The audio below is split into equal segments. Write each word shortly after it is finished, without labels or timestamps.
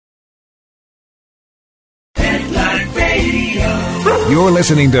You're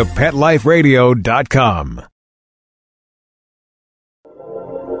listening to PetLifeRadio.com.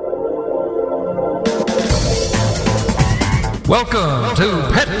 Welcome to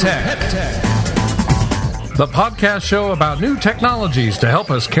Pet Tech, the podcast show about new technologies to help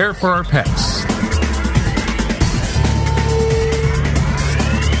us care for our pets.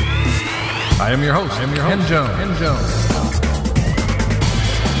 I am your host, Ken Jones.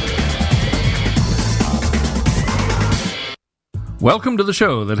 Welcome to the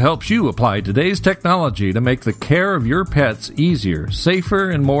show that helps you apply today's technology to make the care of your pets easier, safer,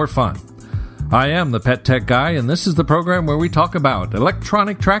 and more fun. I am the Pet Tech Guy, and this is the program where we talk about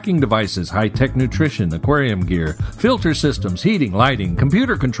electronic tracking devices, high-tech nutrition, aquarium gear, filter systems, heating, lighting,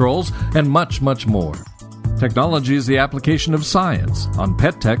 computer controls, and much, much more. Technology is the application of science. On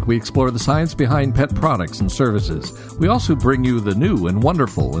Pet Tech, we explore the science behind pet products and services. We also bring you the new and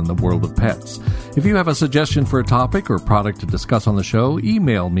wonderful in the world of pets. If you have a suggestion for a topic or product to discuss on the show,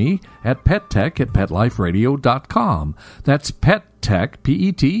 email me at pettech@petliferadio.com. That's pettech,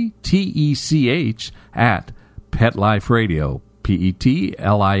 P-E-T-T-E-C-H, at petliferadio,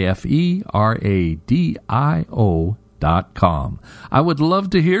 petliferadio.com. I would love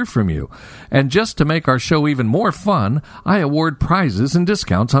to hear from you. And just to make our show even more fun, I award prizes and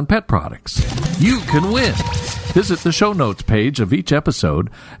discounts on pet products. You can win. Visit the show notes page of each episode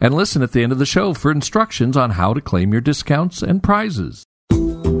and listen at the end of the show for instructions on how to claim your discounts and prizes.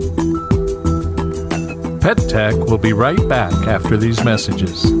 Pet Tech will be right back after these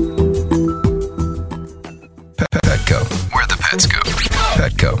messages. Petco, where the pets go.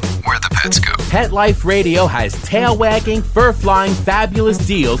 Petco, where the pets go. Pet Life Radio has tail-wagging, fur-flying, fabulous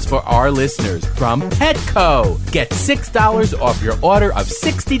deals for our listeners from Petco. Get $6 off your order of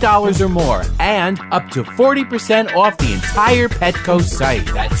 $60 or more and up to 40% off the entire Petco site.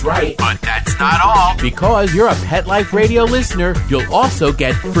 That's right. But that's not all. Because you're a Pet Life Radio listener, you'll also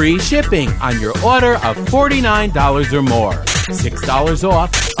get free shipping on your order of $49 or more. $6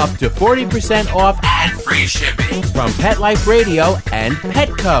 off, up to 40% off, and free shipping from Pet Life Radio and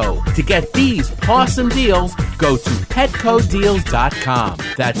Petco. To get these awesome deals, go to PetcoDeals.com.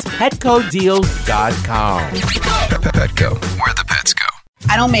 That's PetcoDeals.com. Petco, where the pets go.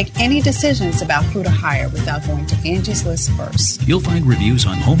 I don't make any decisions about who to hire without going to Angie's List first. You'll find reviews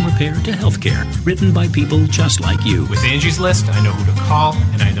on home repair to healthcare, written by people just like you. With Angie's List, I know who to call,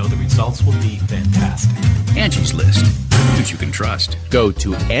 and I know the results will be fantastic. Angie's List, who you can trust. Go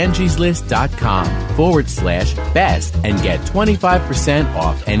to angieslist.com/best and get 25%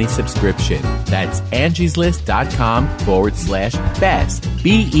 off any subscription. That's angieslist.com/best.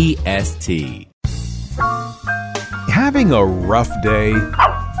 BEST. Having a rough day?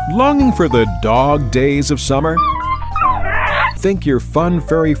 Longing for the dog days of summer? Think your fun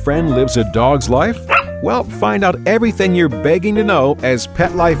furry friend lives a dog's life? Well, find out everything you're begging to know as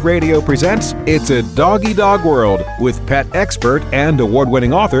Pet Life Radio presents It's a Doggy Dog World with pet expert and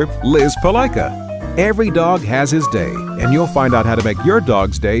award-winning author Liz Palaika. Every dog has his day, and you'll find out how to make your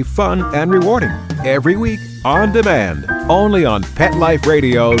dog's day fun and rewarding. Every week, on demand, only on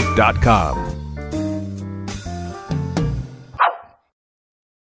PetLifeRadio.com.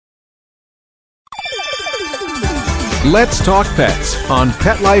 Let's Talk Pets on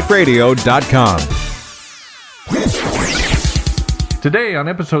PetLifeRadio.com. Today on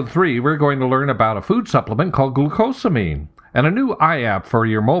episode 3, we're going to learn about a food supplement called glucosamine and a new iApp for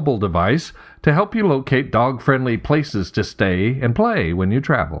your mobile device to help you locate dog-friendly places to stay and play when you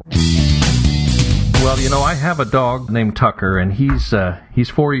travel. Well, you know, I have a dog named Tucker, and he's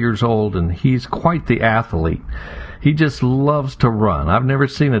 4 years old, and he's quite the athlete. He just loves to run. I've never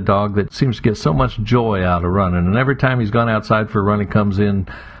seen a dog that seems to get so much joy out of running. And every time he's gone outside for a run, he comes in,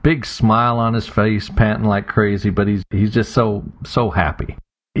 big smile on his face, panting like crazy, but he's just so happy.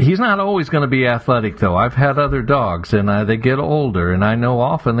 He's not always going to be athletic, though. I've had other dogs, and they get older, and I know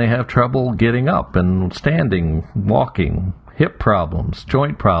often they have trouble getting up and standing, walking, hip problems,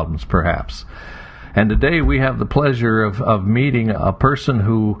 joint problems, perhaps. And today we have the pleasure of meeting a person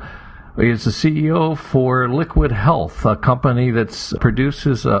who is the CEO for Liquid Health, a company that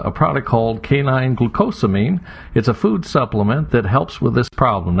produces a product called canine glucosamine. It's a food supplement that helps with this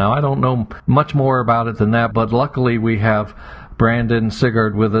problem. Now, I don't know much more about it than that, but luckily we have Brandon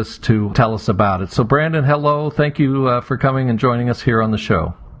Sigard with us to tell us about it. So, Brandon, hello. Thank you for coming and joining us here on the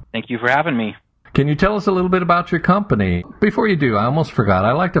show. Thank you for having me. Can you tell us a little bit about your company? Before you do, I almost forgot.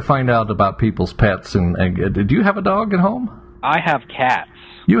 I like to find out about people's pets. And do you have a dog at home? I have cats.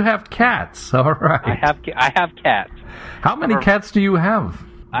 You have cats. All right. I have cats. How many cats do you have?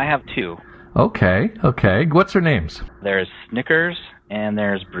 I have 2. Okay. What's their names? There's Snickers and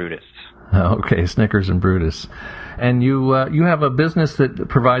there's Brutus. Okay, Snickers and Brutus. And you have a business that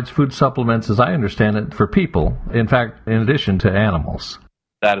provides food supplements, as I understand it, for people, in fact, in addition to animals.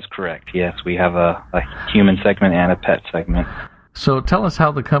 That is correct, yes. We have a human segment and a pet segment. So tell us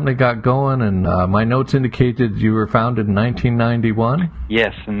how the company got going, and my notes indicated you were founded in 1991?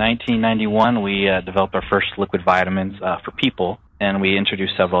 Yes, in 1991 we developed our first liquid vitamins for people, and we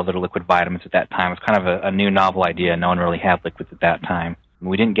introduced several other liquid vitamins at that time. It was kind of a new novel idea. No one really had liquids at that time.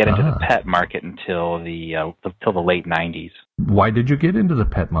 We didn't get into the pet market until the late 90s. Why did you get into the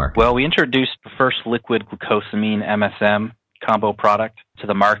pet market? Well, we introduced the first liquid glucosamine MSM combo product to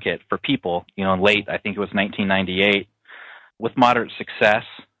the market for people, in late, I think it was 1998, with moderate success.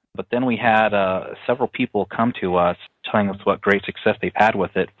 But then we had several people come to us telling us what great success they've had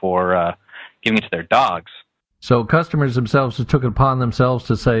with it for giving it to their dogs. So customers themselves took it upon themselves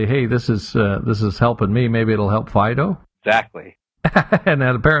to say, hey, this is helping me, maybe it'll help Fido? Exactly. And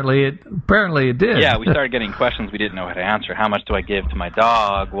then apparently it did. Yeah, we started getting questions we didn't know how to answer. How much do I give to my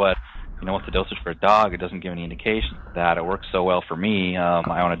dog? What's the dosage for a dog? It doesn't give any indication of that. It works so well for me. I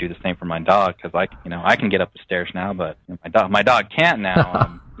want to do the same for my dog because I can get up the stairs now, but my dog can't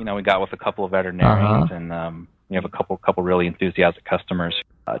now. We got with a couple of veterinarians, and we have a couple really enthusiastic customers.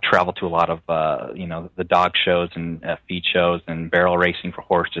 Travel to a lot of the dog shows and feed shows and barrel racing for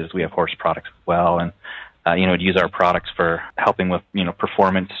horses. We have horse products as well, and use our products for helping with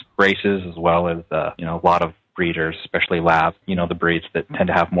performance races as well as a lot of breeders, especially labs, the breeds that tend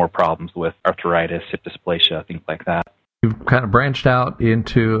to have more problems with arthritis, hip dysplasia, things like that. You've kind of branched out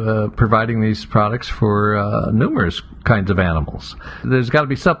into providing these products for numerous kinds of animals. There's got to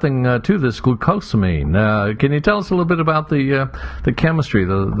be something to this glucosamine. Can you tell us a little bit about the chemistry,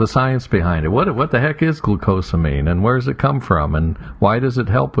 the science behind it? What the heck is glucosamine, and where does it come from, and why does it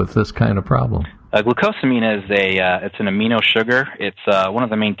help with this kind of problem? Glucosamine is it's an amino sugar. It's one of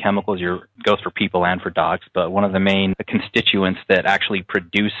the main chemicals goes for people and for dogs, but one of the main constituents that actually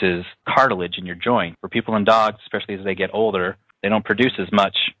produces cartilage in your joint. For people and dogs, especially as they get older, they don't produce as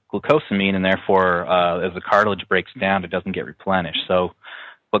much glucosamine, and therefore, as the cartilage breaks down, it doesn't get replenished. So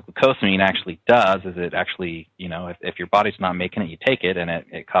what glucosamine actually does is it actually, if your body's not making it, you take it, and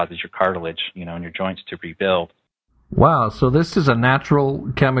it causes your cartilage, in your joints to rebuild. Wow, so this is a natural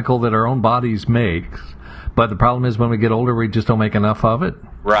chemical that our own bodies make, but the problem is when we get older, we just don't make enough of it?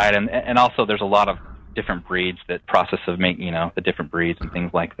 Right, and also there's a lot of different breeds that process of making, the different breeds and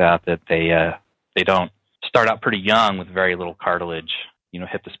things like that they don't start out pretty young with very little cartilage,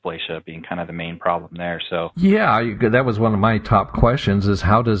 hip dysplasia being kind of the main problem there. So yeah, that was one of my top questions, is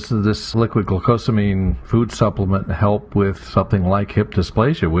how does this liquid glucosamine food supplement help with something like hip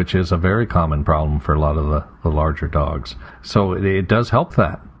dysplasia, which is a very common problem for a lot of the larger dogs. So it does help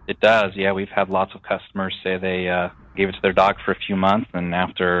that. It does, yeah. We've had lots of customers say they gave it to their dog for a few months, and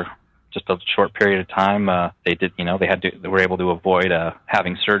after just a short period of time, they were able to avoid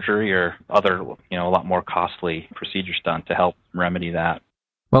having surgery or other, a lot more costly procedures done to help remedy that.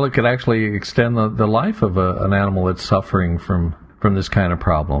 Well, it could actually extend the life of an animal that's suffering from this kind of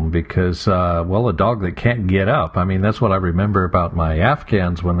problem because, a dog that can't get up, that's what I remember about my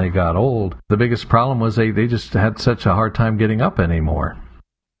Afghans when they got old. The biggest problem was they just had such a hard time getting up anymore.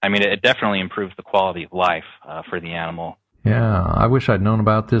 It definitely improves the quality of life for the animal. Yeah, I wish I'd known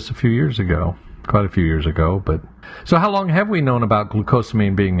about this quite a few years ago. But so how long have we known about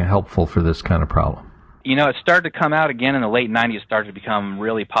glucosamine being helpful for this kind of problem? It started to come out again in the late 90s. It started to become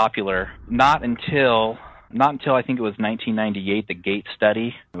really popular. Not until I think it was 1998, the GATE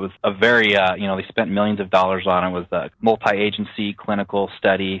study. It was a very, they spent millions of dollars on it. It was a multi-agency clinical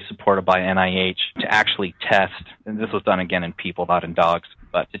study supported by NIH to actually test, and this was done again in people, not in dogs,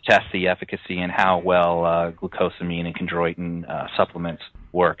 but to test the efficacy and how well glucosamine and chondroitin supplements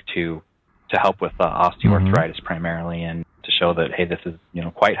work to help with osteoarthritis primarily, and to show that, hey, this is,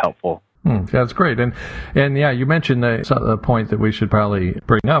 quite helpful. That's great. And yeah, you mentioned a point that we should probably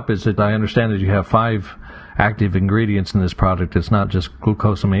bring up is that I understand that you have 5 active ingredients in this product. It's not just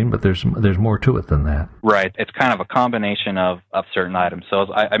glucosamine, but there's more to it than that. Right. It's kind of a combination of certain items.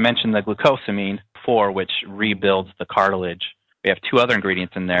 So I mentioned the glucosamine 4, which rebuilds the cartilage. We have 2 other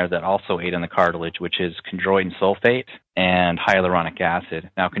ingredients in there that also aid in the cartilage, which is chondroitin sulfate and hyaluronic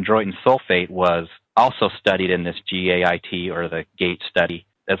acid. Now, chondroitin sulfate was also studied in this GAIT, or the GATE study,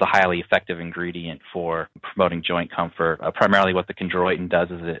 as a highly effective ingredient for promoting joint comfort. Primarily what the chondroitin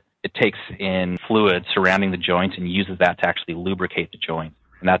does is it takes in fluid surrounding the joints and uses that to actually lubricate the joint.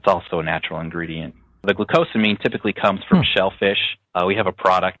 And that's also a natural ingredient The glucosamine typically comes from shellfish. We have a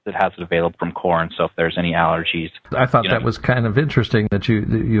product that has it available from corn, so if there's any allergies. I thought that was kind of interesting that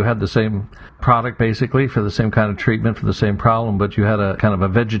you had the same product basically for the same kind of treatment for the same problem, but you had a kind of a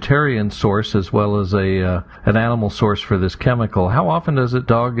vegetarian source as well as an animal source for this chemical. How often does a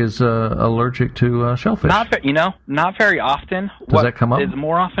dog is allergic to shellfish? Not very often. Does that come up? What is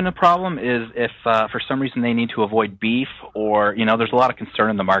more often a problem is if for some reason they need to avoid beef, or there's a lot of concern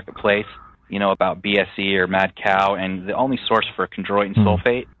in the marketplace about BSE or mad cow, and the only source for chondroitin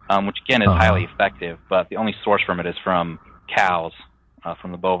sulfate, which again is highly effective, but the only source from it is from cows,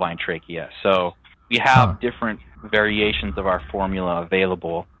 from the bovine trachea. So we have different variations of our formula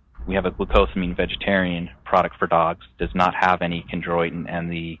available. We have a glucosamine vegetarian product for dogs, does not have any chondroitin,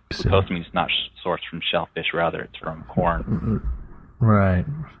 and the glucosamine is not sourced from shellfish, rather it's from corn. Right.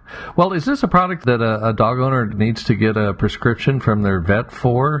 Well, is this a product that a dog owner needs to get a prescription from their vet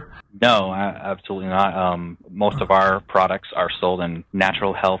for? No, absolutely not. Most of our products are sold in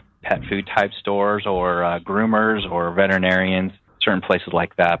natural health pet food type stores or groomers or veterinarians, certain places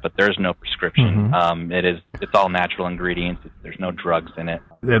like that, but there's no prescription. It's all natural ingredients. There's no drugs in it.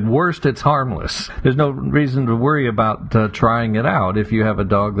 At worst, it's harmless. There's no reason to worry about trying it out if you have a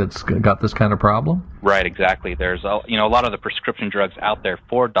dog that's got this kind of problem. Right, exactly. There's a lot of the prescription drugs out there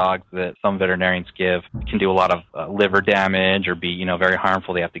for dogs that some veterinarians give can do a lot of liver damage or be very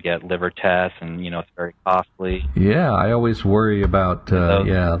harmful. They have to get liver tests, and it's very costly. Yeah, I always worry about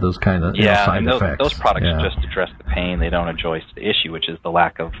those kind of side effects. Those products just address the pain. They don't address the issue, which is the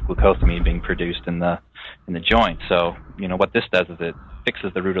lack of glucosamine being produced in the joint. So what this does is it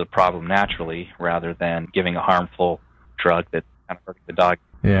fixes the root of the problem naturally, rather than giving a harmful drug that kind of hurts the dog.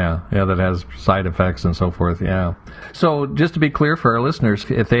 Yeah, that has side effects and so forth, yeah. So just to be clear for our listeners,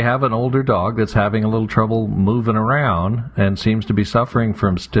 if they have an older dog that's having a little trouble moving around and seems to be suffering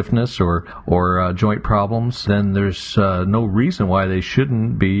from stiffness or joint problems, then there's no reason why they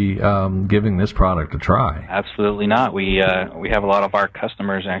shouldn't be giving this product a try. Absolutely not. We have a lot of our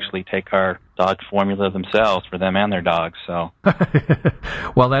customers actually take our dog formula themselves for them and their dogs. So,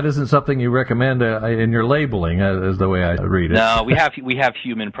 well, that isn't something you recommend in your labeling, is the way I read it. No, we have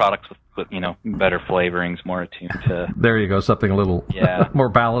human products with better flavorings, more attuned to. There you go, something a little more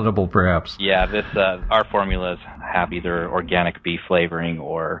palatable, perhaps. Yeah, this our formulas have either organic beef flavoring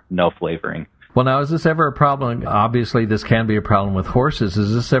or no flavoring. Well, now, is this ever a problem? Obviously, this can be a problem with horses.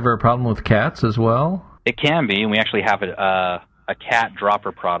 Is this ever a problem with cats as well? It can be, and we actually have a cat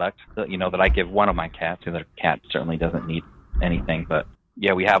dropper product that I give one of my cats. The other cat certainly doesn't need anything, but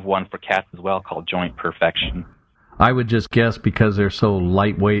yeah, we have one for cats as well called Joint Perfection. I would just guess because they're so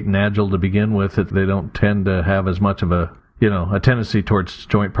lightweight and agile to begin with that they don't tend to have as much of a tendency towards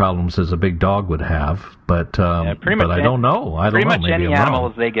joint problems as a big dog would have. But I don't know. Pretty much any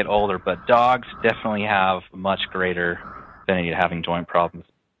animal as they get older, but dogs definitely have much greater affinity to having joint problems.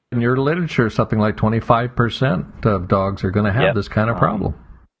 In your literature, something like 25% of dogs are going to have this kind of problem.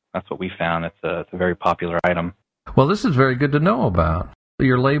 That's what we found. It's a very popular item. Well, this is very good to know about.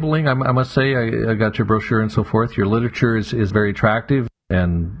 Your labeling, I must say, I got your brochure and so forth. Your literature is very attractive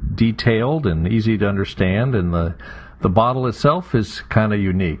and detailed and easy to understand, and the bottle itself is kind of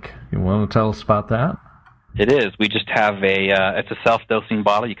unique. You want to tell us about that? It is. We just have it's a self-dosing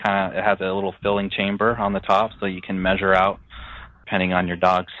bottle. It has a little filling chamber on the top, so you can measure out, depending on your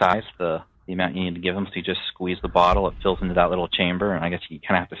dog's size, the amount you need to give them. So you just squeeze the bottle, it fills into that little chamber, and I guess you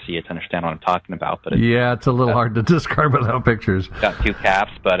kind of have to see it to understand what I'm talking about. But it's a little hard to describe without pictures. It's got two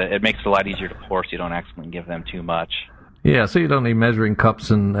caps, but it makes it a lot easier to pour, so you don't accidentally give them too much. Yeah, so you don't need measuring cups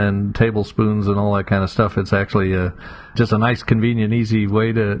and tablespoons and all that kind of stuff. It's actually just a nice, convenient, easy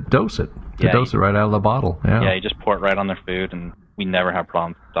way to dose it. Dose it right out of the bottle. Yeah, you just pour it right on their food, and we never have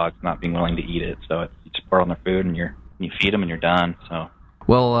problems with dogs not being willing to eat it. So you just pour it on their food, and you feed them, and you're done. So.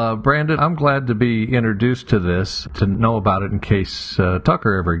 Well, Brandon, I'm glad to be introduced to this, to know about it in case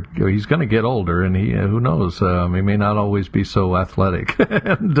Tucker he's going to get older, and who knows, he may not always be so athletic.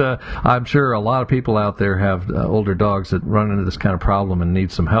 And I'm sure a lot of people out there have older dogs that run into this kind of problem and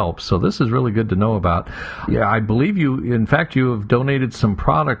need some help. So this is really good to know about. Yeah, I believe you have donated some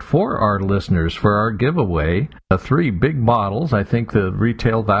product for our listeners for our giveaway. 3 big bottles. I think the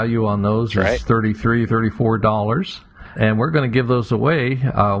retail value on those is $33, $34. And we're going to give those away.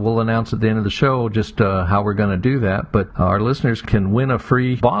 We'll announce at the end of the show just how we're going to do that. But our listeners can win a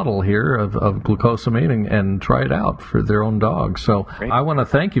free bottle here of glucosamine and try it out for their own dog. So I want to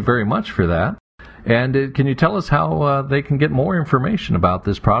thank you very much for that. And can you tell us how they can get more information about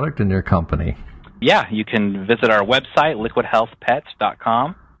this product and your company? Yeah, you can visit our website,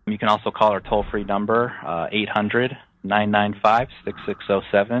 liquidhealthpets.com. You can also call our toll-free number,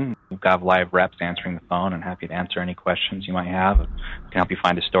 995-6607. We've got live reps answering the phone and happy to answer any questions you might have. We can help you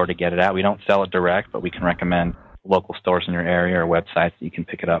find a store to get it at. We don't sell it direct, but we can recommend local stores in your area or websites that you can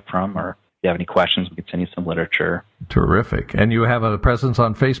pick it up from. Or if you have any questions, we can send you some literature. Terrific. And you have a presence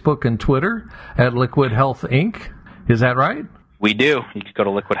on Facebook and Twitter at Liquid Health Inc. Is that right? We do. You can go to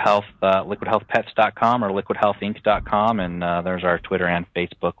Liquid Health, liquidhealthpets.com or liquidhealthinc.com, and there's our Twitter and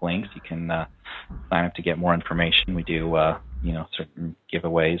Facebook links. You can sign up to get more information. We do, certain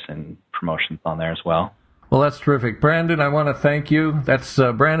giveaways and promotions on there as well. Well, that's terrific. Brandon, I want to thank you. That's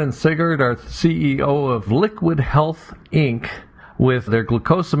Brandon Sigurd, our CEO of Liquid Health Inc., with their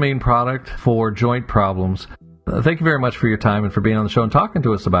glucosamine product for joint problems. Thank you very much for your time and for being on the show and talking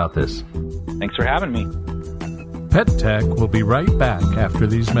to us about this. Thanks for having me. Pet Tech will be right back after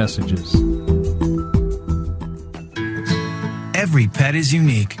these messages. Every pet is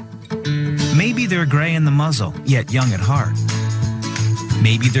unique. Maybe they're gray in the muzzle, yet young at heart.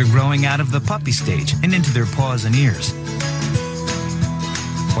 Maybe they're growing out of the puppy stage and into their paws and ears.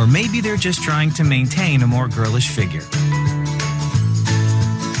 Or maybe they're just trying to maintain a more girlish figure.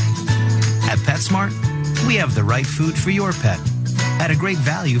 At PetSmart, we have the right food for your pet at a great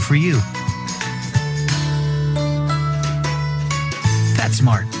value for you.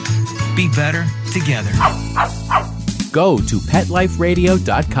 PetSmart. Be better together. Go to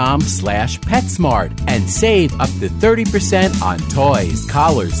PetLifeRadio.com/PetSmart and save up to 30% on toys,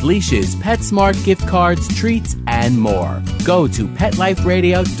 collars, leashes, PetSmart gift cards, treats, and more. Go to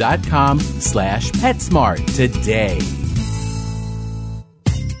PetLifeRadio.com/PetSmart today.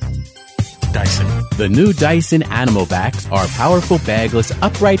 Dyson. The new Dyson Animal Vacs are powerful bagless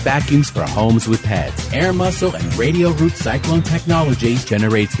upright vacuums for homes with pets. Air muscle and radio root cyclone technology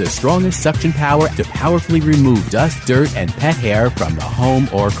generates the strongest suction power to powerfully remove dust, dirt, and pet hair from the home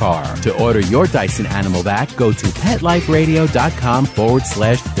or car. To order your Dyson Animal Vac, go to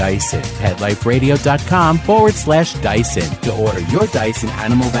PetLifeRadio.com/Dyson. PetLifeRadio.com/Dyson to order your Dyson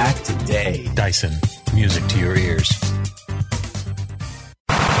Animal Vac today. Dyson. Music to your ears.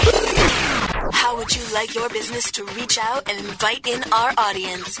 How would you like your business to reach out and invite in our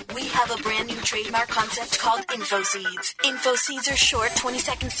audience? We have a brand new trademark concept called InfoSeeds. InfoSeeds are short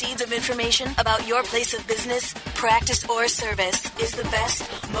 20-second seeds of information about your place of business, practice, or service. Is the best,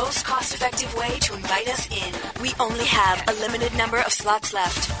 most cost-effective way to invite us in. We only have a limited number of slots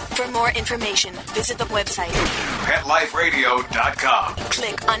left. For more information, visit the website PetLifeRadio.com.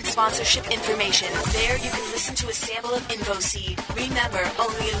 Click on sponsorship information. There you can listen to a sample of InfoSeed. Remember,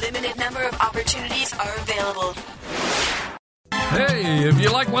 only a limited number of opportunities are available. Hey, if you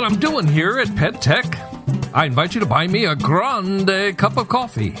like what I'm doing here at Pet Tech, I invite you to buy me a grande cup of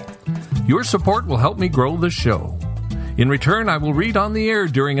coffee. Your support will help me grow the show. In return, I will read on the air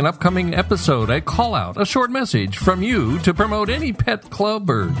during an upcoming episode a call-out, a short message from you to promote any pet club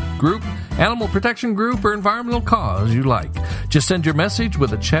or group, animal protection group, or environmental cause you like. Just send your message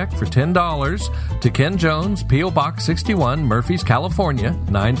with a check for $10 to Ken Jones, P.O. Box 61, Murphys, California,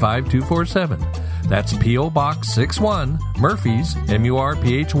 95247. That's P.O. Box 61, Murphys,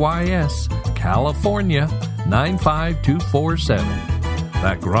 Murphys, California, 95247.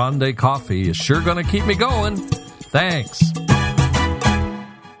 That grande coffee is sure going to keep me going. Thanks.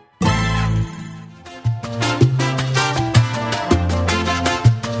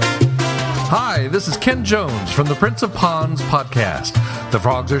 Hi, this is Ken Jones from the Prince of Ponds podcast. The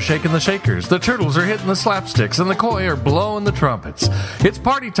frogs are shaking the shakers, the turtles are hitting the slapsticks, and the koi are blowing the trumpets. It's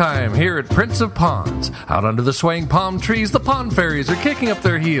party time here at Prince of Ponds. Out under the swaying palm trees, the pond fairies are kicking up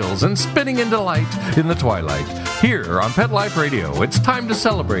their heels and spinning in delight in the twilight. Here on Pet Life Radio, it's time to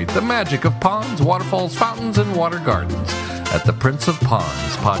celebrate the magic of ponds, waterfalls, fountains, and water gardens at the Prince of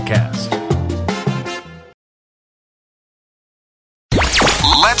Ponds podcast.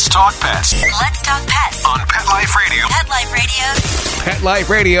 Let's talk pets. Let's talk pets On Pet Life Radio. Pet Life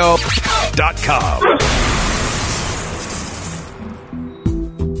Radio.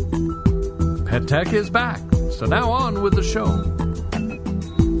 PetLifeRadio.com. Pet Tech is back. So now on with the show.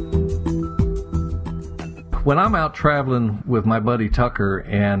 When I'm out traveling with my buddy Tucker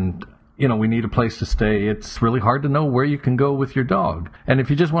and, we need a place to stay, it's really hard to know where you can go with your dog. And if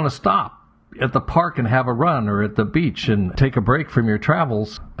you just want to stop at the park and have a run or at the beach and take a break from your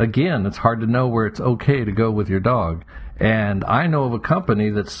travels, again, it's hard to know where it's okay to go with your dog. And I know of a company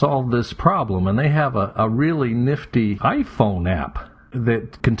that solved this problem, and they have a really nifty iPhone app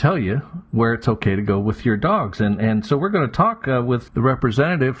that can tell you where it's okay to go with your dogs. And so we're going to talk with the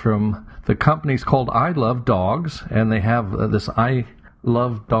representative from the company's called I Love Dogs, and they have this I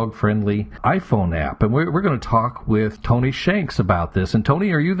Love Dog Friendly iPhone app. And we're going to talk with Tony Shanks about this. And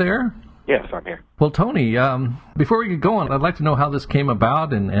Tony, are you there? Yes, I'm here. Well, Tony, before we get going, I'd like to know how this came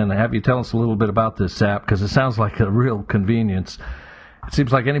about and have you tell us a little bit about this app, because it sounds like a real convenience. It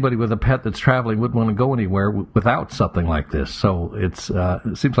seems like anybody with a pet that's traveling wouldn't want to go anywhere without something like this. So it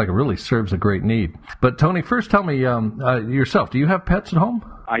seems like it really serves a great need. But, Tony, first tell me yourself, do you have pets at home?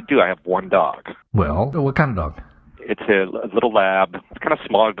 I do. I have one dog. Well, what kind of dog? It's a little lab. It's kind of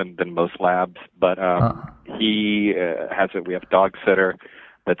smaller than most labs, but he has it. We have a dog sitter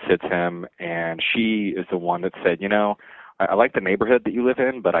that sits him, and she is the one that said, I like the neighborhood that you live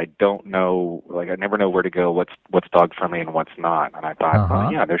in, but I don't know, I never know where to go, what's dog friendly and what's not. And I thought,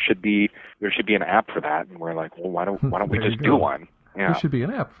 well, yeah, there should be an app for that. And we're like, well, why don't we just do one? Yeah. There should be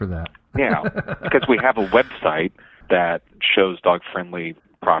an app for that. Yeah, because we have a website that shows dog friendly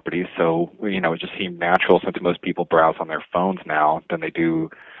properties, so it just seemed natural, since most people browse on their phones now than they do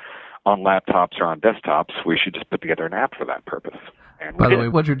on laptops or on desktops. We should just put together an app for that purpose. And by the way,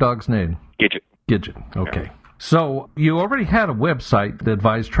 what's your dog's name? Gidget. Gidget. Okay. Yeah. So you already had a website that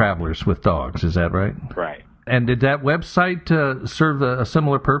advised travelers with dogs, is that right? Right. And did that website serve a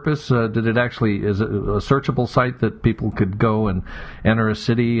similar purpose? Is it a searchable site that people could go and enter a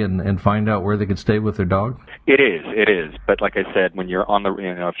city and find out where they could stay with their dog? It is. But like I said, when you're on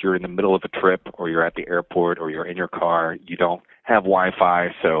if you're in the middle of a trip, or you're at the airport, or you're in your car, you don't have Wi-Fi,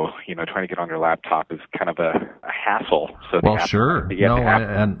 so trying to get on your laptop is kind of a hassle. So sure.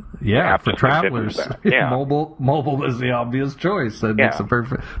 For travelers, mobile is the obvious choice. That makes a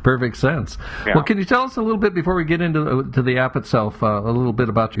perfect sense. Yeah. Well, can you tell us a little bit before we get into the app itself, a little bit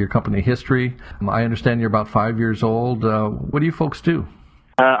about your company history? I understand you're about 5 years old. What do you folks do?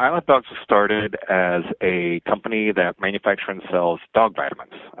 I Love Dogs was started as a company that manufactures and sells dog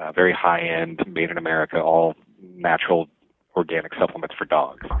vitamins, very high-end, made in America, all natural organic supplements for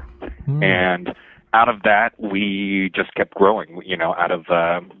dogs. And out of that, we just kept growing, out of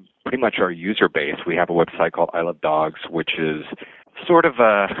pretty much our user base. We have a website called I Love Dogs, which is sort of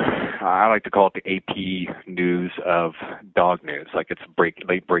I like to call it the AP news of dog news. Like, it's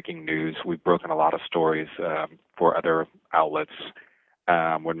late breaking news. We've broken a lot of stories for other outlets.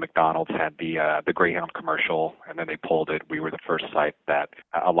 When McDonald's had the Greyhound commercial, and then they pulled it, we were the first site that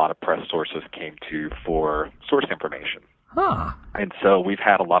a lot of press sources came to for source information. Huh. And so we've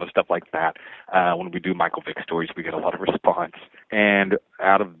had a lot of stuff like that. When we do Michael Vick stories, we get a lot of response. And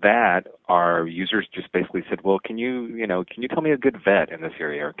out of that, our users just basically said, well, can you tell me a good vet in this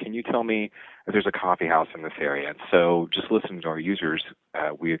area? Or can you tell me if there's a coffee house in this area? And so just listening to our users,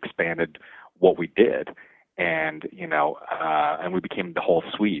 we expanded what we did. And, and we became the whole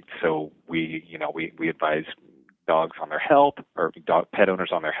suite. So we advise dogs on their health, or pet owners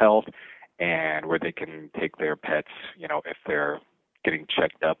on their health, and where they can take their pets, if they're getting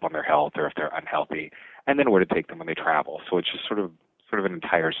checked up on their health or if they're unhealthy, and then where to take them when they travel. So it's just sort of an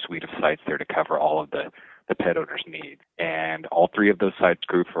entire suite of sites there to cover all of the pet owner's needs. And all three of those sites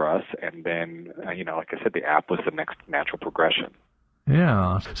grew for us. And then, like I said, the app was the next natural progression.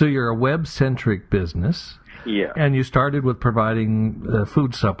 Yeah. So you're a web-centric business. Yeah. And you started with providing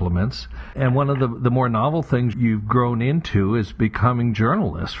food supplements. And one of the more novel things you've grown into is becoming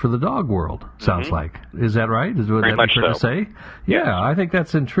journalists for the dog world, sounds like. Is that right? Is what that fair to say? Yeah, I think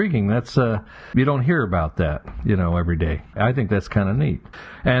that's intriguing. That's you don't hear about that, every day. I think that's kind of neat.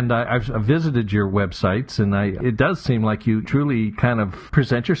 And I've visited your websites, and it does seem like you truly kind of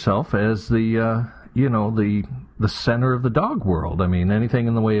present yourself as the center of the dog world. I mean, anything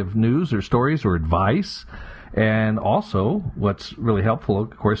in the way of news or stories or advice. And also, what's really helpful,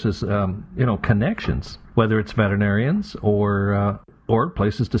 of course, is, connections, whether it's veterinarians or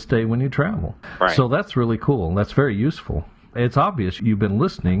places to stay when you travel. Right. So that's really cool. That's very useful. It's obvious you've been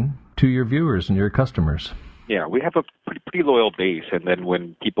listening to your viewers and your customers. Yeah, we have a pretty loyal base. And then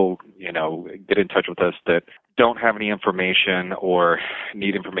when people, get in touch with us that don't have any information or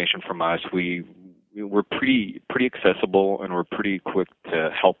need information from us, we're pretty accessible, and we're pretty quick to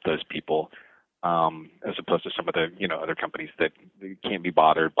help those people, as opposed to some of the other companies that can't be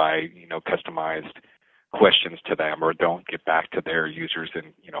bothered by customized questions to them, or don't get back to their users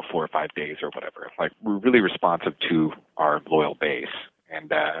in 4 or 5 days or whatever. Like, we're really responsive to our loyal base, and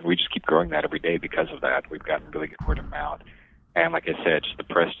we just keep growing that every day because of that. We've gotten really good word of mouth, and like I said, just the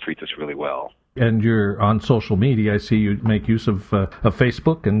press treats us really well. And you're on social media. I see you make use of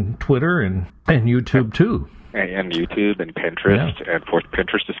Facebook and Twitter and YouTube too. And YouTube and Pinterest. Yeah. And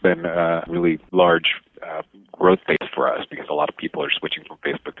Pinterest has been a really large growth base for us, because a lot of people are switching from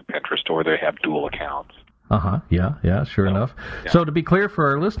Facebook to Pinterest, or they have dual accounts. Yeah, sure enough. Yeah. So to be clear for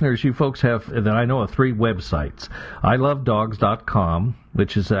our listeners, you folks have, that I know of, 3 websites. ilovedogs.com,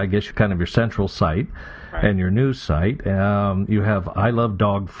 which is, I guess, kind of your central site, right, and your news site. You have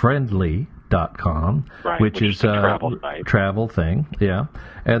ilovedogfriendly.com, right, which is a travel thing, yeah.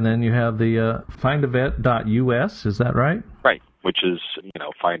 And then you have the findavet.us, is that right? Right, which is,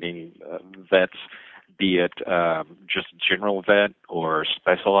 finding vets, be it just general vet or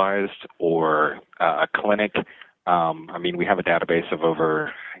specialized or a clinic. We have a database of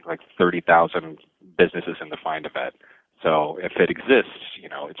over 30,000 businesses in the Find a Vet. So if it exists,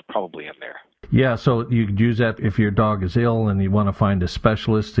 it's probably in there. Yeah, so you could use that if your dog is ill and you want to find a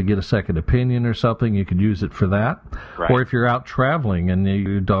specialist to get a second opinion or something, you could use it for that. Right. Or if you're out traveling and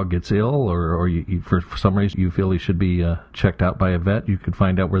your dog gets ill or you, for some reason you feel he should be checked out by a vet, you could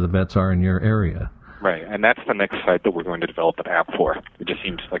find out where the vets are in your area. Right, and that's the next site that we're going to develop an app for. It just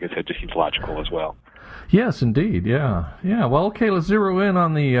seems, like I said, logical as well. Yes, indeed, yeah. Well, okay, let's zero in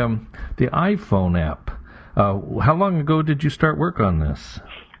on the iPhone app. How long ago did you start work on this?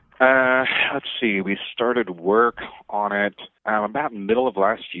 Let's see. We started work on it about middle of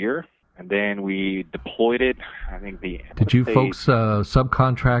last year, and then we deployed it. I think Did you folks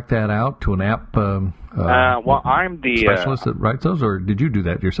subcontract that out to an app? Well, I'm the specialist that writes those, or did you do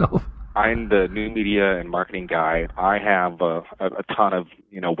that yourself? I'm the new media and marketing guy. I have a ton of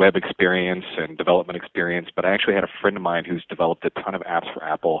web experience and development experience, but I actually had a friend of mine who's developed a ton of apps for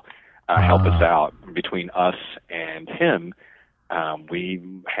Apple help us out. Between us and him, we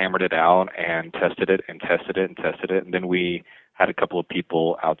hammered it out and tested it, and then we had a couple of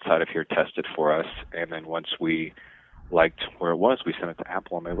people outside of here test it for us, and then once we liked where it was, we sent it to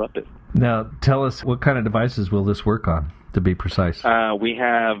Apple, and they loved it. Now, tell us, what kind of devices will this work on, to be precise?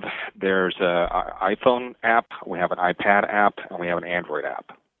 There's an iPhone app, we have an iPad app, and we have an Android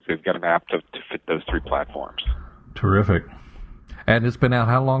app. So we've got an app to fit those 3 platforms. Terrific. And it's been out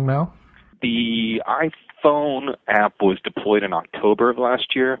how long now? The iPhone app was deployed in October of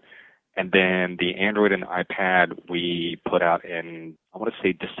last year, and then the Android and iPad we put out in, I want to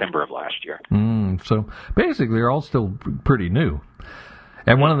say, December of last year. So basically they're all still pretty new.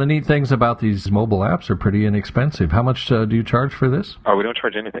 And one of the neat things about these mobile apps are pretty inexpensive. How much do you charge for this? Oh, we don't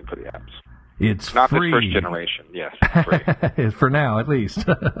charge anything for the apps. It's not free. The first generation, yes, free. For now, at least.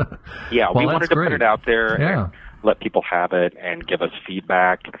 Yeah, well, we wanted to put it out there and let people have it and give us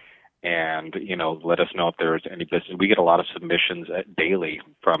feedback and, let us know if there's any business. We get a lot of submissions daily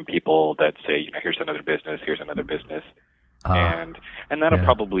from people that say, here's another business, and that'll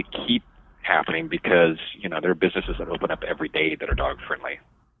probably keep happening because, there are businesses that open up every day that are dog friendly.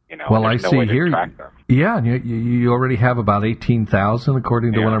 Well, I see here. Yeah, and you already have about 18,000,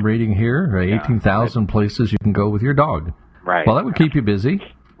 according to what I'm reading here. 18,000 places you can go with your dog. Right. Well, that would keep you busy.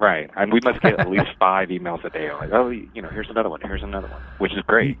 Right, and we must get at least 5 emails a day. Like, here's another one, which is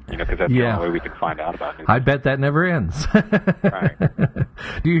great, because that's the only way we can find out about it. I bet that never ends. Right.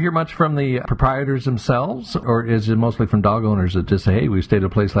 Do you hear much from the proprietors themselves, or is it mostly from dog owners that just say, hey, we stayed at a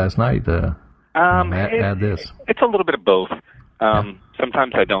place last night, add this? It's a little bit of both.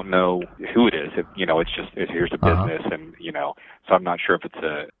 Sometimes I don't know who it is. It's just here's a business, and so I'm not sure if it's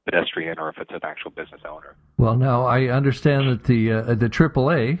a pedestrian or if it's an actual business owner. Well, now I understand that the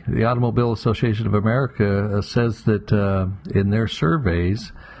AAA, the Automobile Association of America, says that in their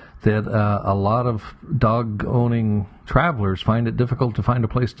surveys that a lot of dog-owning travelers find it difficult to find a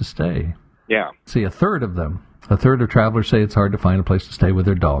place to stay. Yeah. See, a third of travelers say it's hard to find a place to stay with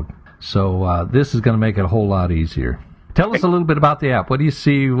their dog. So this is going to make it a whole lot easier. Tell us a little bit about the app. What do you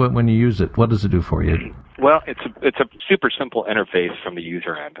see when you use it? What does it do for you? Well, it's a super simple interface from the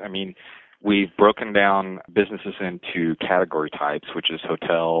user end. We've broken down businesses into category types, which is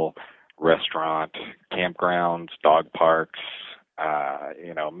hotel, restaurant, campgrounds, dog parks,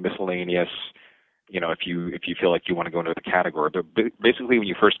 miscellaneous. If you feel like you want to go into the category, but basically when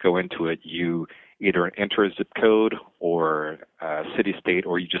you first go into it, you either enter a zip code or city, state,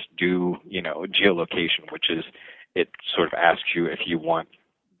 or you just do geolocation, which is it sort of asks you if you want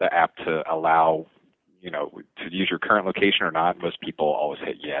the app to allow to use your current location or not. Most people always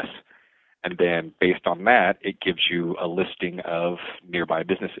hit yes. And then based on that, it gives you a listing of nearby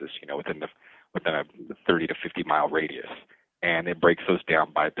businesses, within a 30 to 50 mile radius. And it breaks those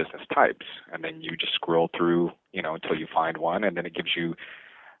down by business types. And then you just scroll through, until you find one. And then it gives you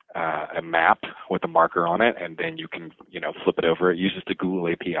a map with a marker on it. And then you can, flip it over. It uses the Google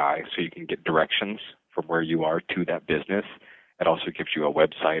API, so you can get directions from where you are to that business. It also gives you a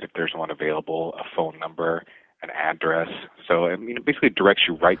website if there's one available, a phone number, an address. So, it basically directs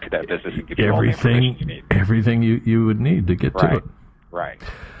you right to that business and gives you all the information you need. Everything you would need to get to it. Right.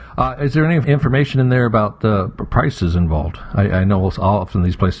 Is there any information in there about the prices involved? I know often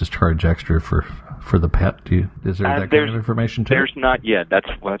these places charge extra for the pet. Is there that kind of information too? There's not yet. That's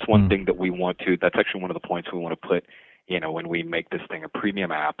one thing that we want to. That's actually one of the points we want to put. When we make this thing a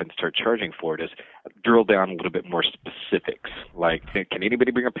premium app and start charging for it, is drill down a little bit more specifics. Like, can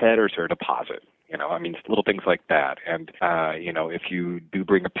anybody bring a pet, or is there a deposit? Little things like that. And if you do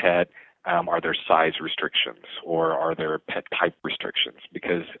bring a pet, are there size restrictions, or are there pet type restrictions?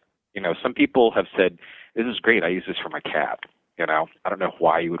 Because some people have said, this is great, I use this for my cat. I don't know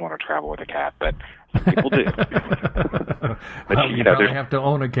why you would want to travel with a cat, but some people do. But you probably have to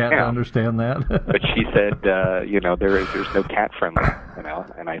own a cat to understand that. But she said, there's no cat friendly,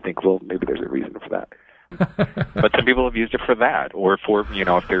 and I think, well, maybe there's a reason for that. But some people have used it for that, or for, if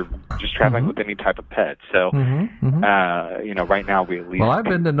they're just traveling with any type of pet. So, right now we at least... Well, I've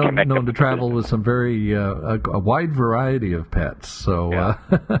been known to travel with some very, a wide variety of pets, so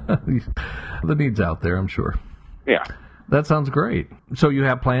the need's out there, I'm sure. Yeah. That sounds great. So you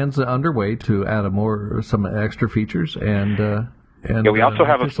have plans underway to add some extra features and we also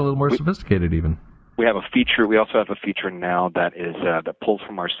have just a little more sophisticated even. We have a feature. We also have a feature now that is that pulls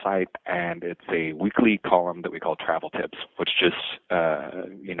from our site, and it's a weekly column that we call Travel Tips, which just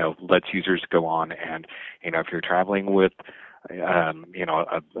lets users go on and if you're traveling with a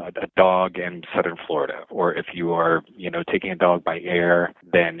dog in southern Florida, or if you are, taking a dog by air,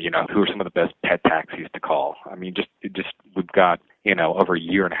 then, who are some of the best pet taxis to call? We've got, over a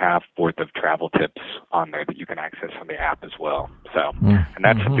year and a half worth of travel tips on there that you can access from the app as well. So, and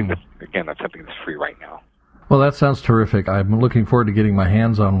that's something that's free right now. Well, that sounds terrific. I'm looking forward to getting my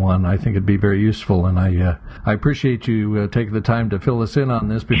hands on one. I think it'd be very useful, and I appreciate you taking the time to fill us in on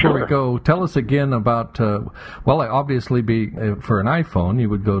this. Before we go, tell us again about, obviously for an iPhone, you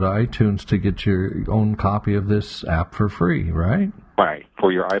would go to iTunes to get your own copy of this app for free, right? Right,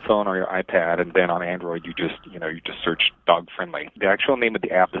 for your iPhone or your iPad, and then on Android, you just search Dog Friendly. The actual name of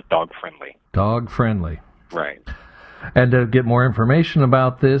the app is Dog Friendly. Dog Friendly. Right. And to get more information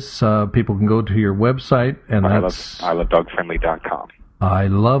about this, people can go to your website, and that's ilovedogfriendly.com.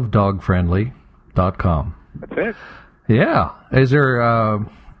 ilovedogfriendly.com. That's it. Yeah. Is there a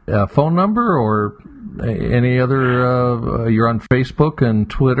phone number or any other? You're on Facebook and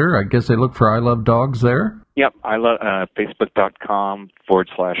Twitter. I guess they look for I Love Dogs there. Yep.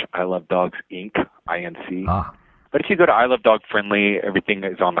 Facebook.com/I Love Dogs Inc. INC. But if you go to I Love Dog Friendly, everything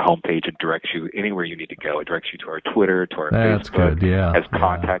is on the homepage. It directs you anywhere you need to go. It directs you to our Twitter, to our Facebook. That's good, yeah. Has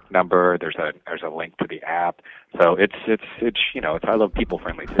contact number. There's a link to the app. So it's I Love People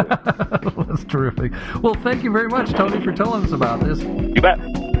Friendly too. That's terrific. Well, thank you very much, Tony, for telling us about this. You bet.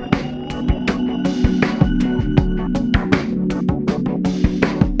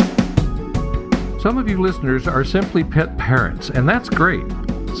 Some of you listeners are simply pet parents, and that's great.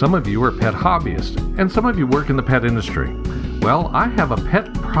 Some of you are pet hobbyists, and some of you work in the pet industry. Well, I have a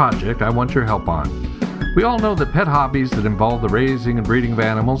pet project I want your help on. We all know that pet hobbies that involve the raising and breeding of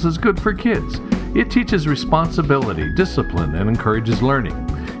animals is good for kids. It teaches responsibility, discipline, and encourages learning.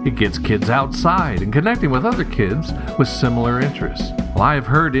 It gets kids outside and connecting with other kids with similar interests. Well, I have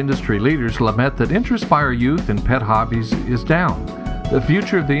heard industry leaders lament that interest by our youth in pet hobbies is down. The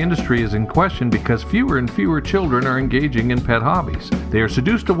future of the industry is in question because fewer and fewer children are engaging in pet hobbies. They are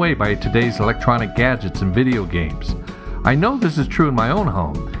seduced away by today's electronic gadgets and video games. I know this is true in my own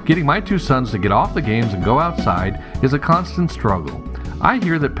home. Getting my two sons to get off the games and go outside is a constant struggle. I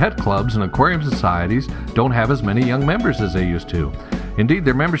hear that pet clubs and aquarium societies don't have as many young members as they used to. Indeed,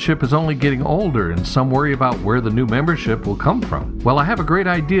 their membership is only getting older, and some worry about where the new membership will come from. Well, I have a great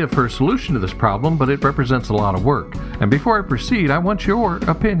idea for a solution to this problem, but it represents a lot of work. And before I proceed, I want your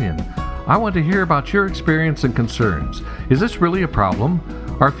opinion. I want to hear about your experience and concerns. Is this really a problem?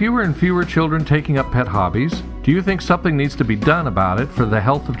 Are fewer and fewer children taking up pet hobbies? Do you think something needs to be done about it for the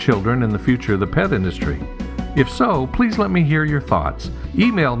health of children and the future of the pet industry? If so, please let me hear your thoughts.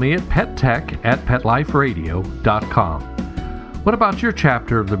 Email me at pettech@petliferadio.com. What about your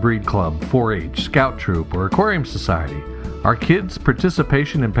chapter of the Breed Club, 4-H, Scout Troop, or Aquarium Society? Are kids'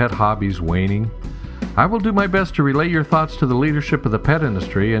 participation in pet hobbies waning? I will do my best to relay your thoughts to the leadership of the pet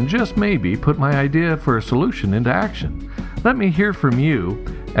industry and just maybe put my idea for a solution into action. Let me hear from you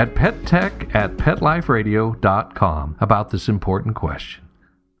at pettech@petliferadio.com about this important question.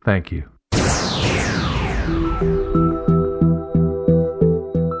 Thank you.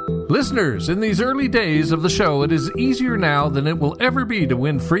 Listeners, in these early days of the show, it is easier now than it will ever be to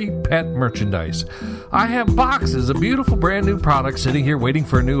win free pet merchandise. I have boxes of beautiful brand new products sitting here waiting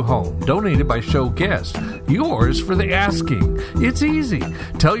for a new home, donated by show guests. Yours for the asking. It's easy.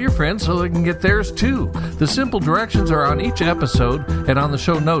 Tell your friends so they can get theirs too. The simple directions are on each episode and on the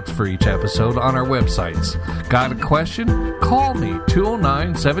show notes for each episode on our websites. Got a question? Call me,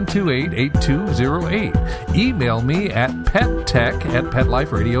 209-728-8208. Email me at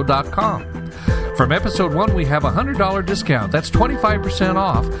pettech@petliferadio.com. From episode 1, we have a $100 discount. That's 25%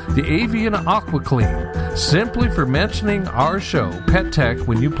 off the Avian Aqua Clean, simply for mentioning our show, Pet Tech,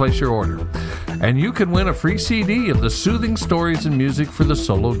 when you place your order. And you can win a free CD of the soothing stories and music for the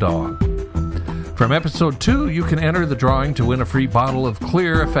solo dog. From episode 2, you can enter the drawing to win a free bottle of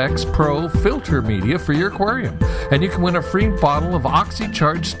Clear FX Pro filter media for your aquarium. And you can win a free bottle of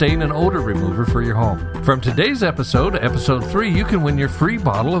OxyCharge stain and odor remover for your home. From today's episode, episode 3, you can win your free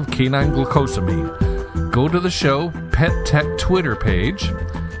bottle of canine glucosamine. Go to the show Pet Tech Twitter page.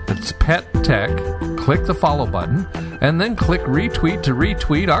 It's Pet Tech. Click the follow button, and then click retweet to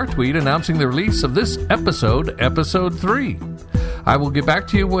retweet our tweet announcing the release of this episode, episode 3. I will get back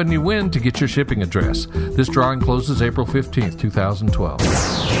to you when you win to get your shipping address. This drawing closes April 15th, 2012.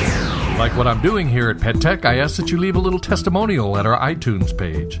 Like what I'm doing here at Pet Tech, I ask that you leave a little testimonial at our iTunes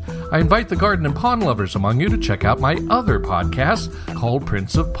page. I invite the garden and pond lovers among you to check out my other podcast called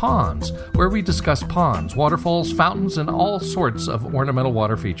Prince of Ponds, where we discuss ponds, waterfalls, fountains, and all sorts of ornamental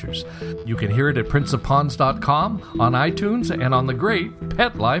water features. You can hear it at princeofponds.com, on iTunes, and on the great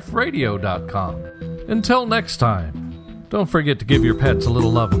PetLifeRadio.com. Until next time, don't forget to give your pets a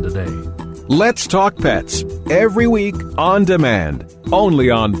little loving today. Let's Talk Pets, every week on demand, only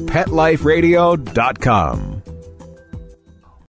on PetLifeRadio.com.